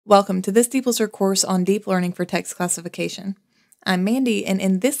Welcome to this DEEPLIZARD course on deep learning for text classification. I'm Mandy, and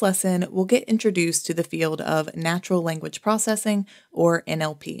in this lesson, we'll get introduced to the field of natural language processing, or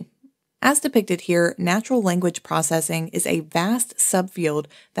NLP. As depicted here, natural language processing is a vast subfield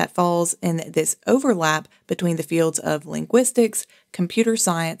that falls in this overlap between the fields of linguistics, computer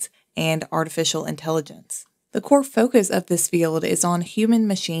science, and artificial intelligence. The core focus of this field is on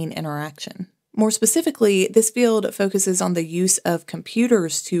human-machine interaction. More specifically, this field focuses on the use of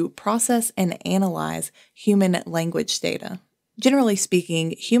computers to process and analyze human language data. Generally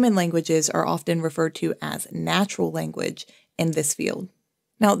speaking, human languages are often referred to as natural language in this field.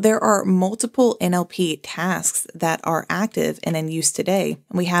 Now, there are multiple NLP tasks that are active and in use today,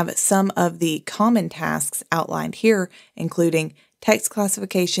 and we have some of the common tasks outlined here, including text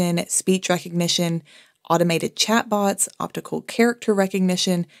classification, speech recognition, automated chatbots, optical character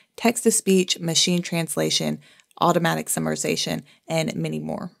recognition, text-to-speech, machine translation, automatic summarization, and many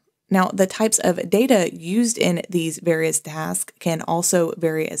more. Now, the types of data used in these various tasks can also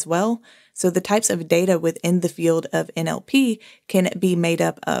vary as well. So the types of data within the field of NLP can be made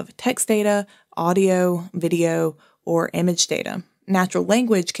up of text data, audio, video, or image data. Natural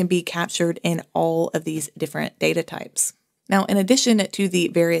language can be captured in all of these different data types. Now, in addition to the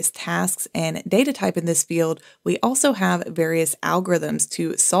various tasks and data type in this field, we also have various algorithms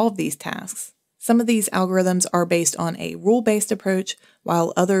to solve these tasks. Some of these algorithms are based on a rule-based approach,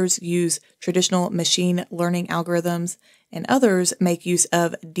 while others use traditional machine learning algorithms, and others make use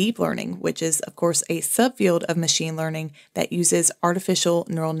of deep learning, which is, of course, a subfield of machine learning that uses artificial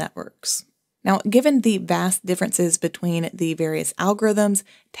neural networks. Now, given the vast differences between the various algorithms,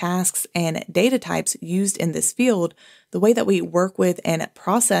 tasks, and data types used in this field, the way that we work with and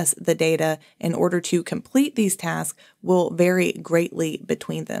process the data in order to complete these tasks will vary greatly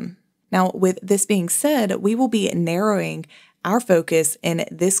between them. Now, with this being said, we will be narrowing our focus in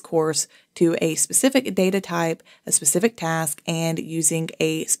this course to a specific data type, a specific task, and using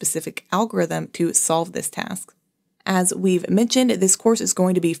a specific algorithm to solve this task. As we've mentioned, this course is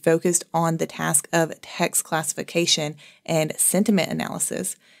going to be focused on the task of text classification and sentiment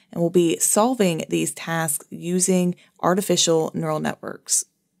analysis, and we'll be solving these tasks using artificial neural networks.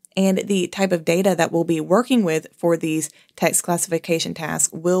 And the type of data that we'll be working with for these text classification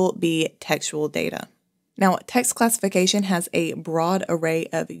tasks will be textual data. Now, text classification has a broad array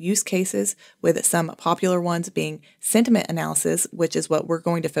of use cases, with some popular ones being sentiment analysis, which is what we're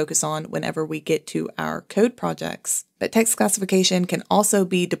going to focus on whenever we get to our code projects. But text classification can also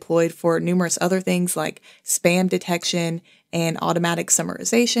be deployed for numerous other things like spam detection and automatic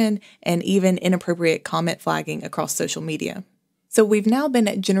summarization, and even inappropriate comment flagging across social media. So we've now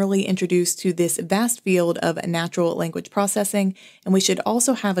been generally introduced to this vast field of natural language processing, and we should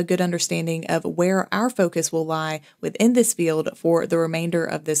also have a good understanding of where our focus will lie within this field for the remainder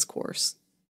of this course.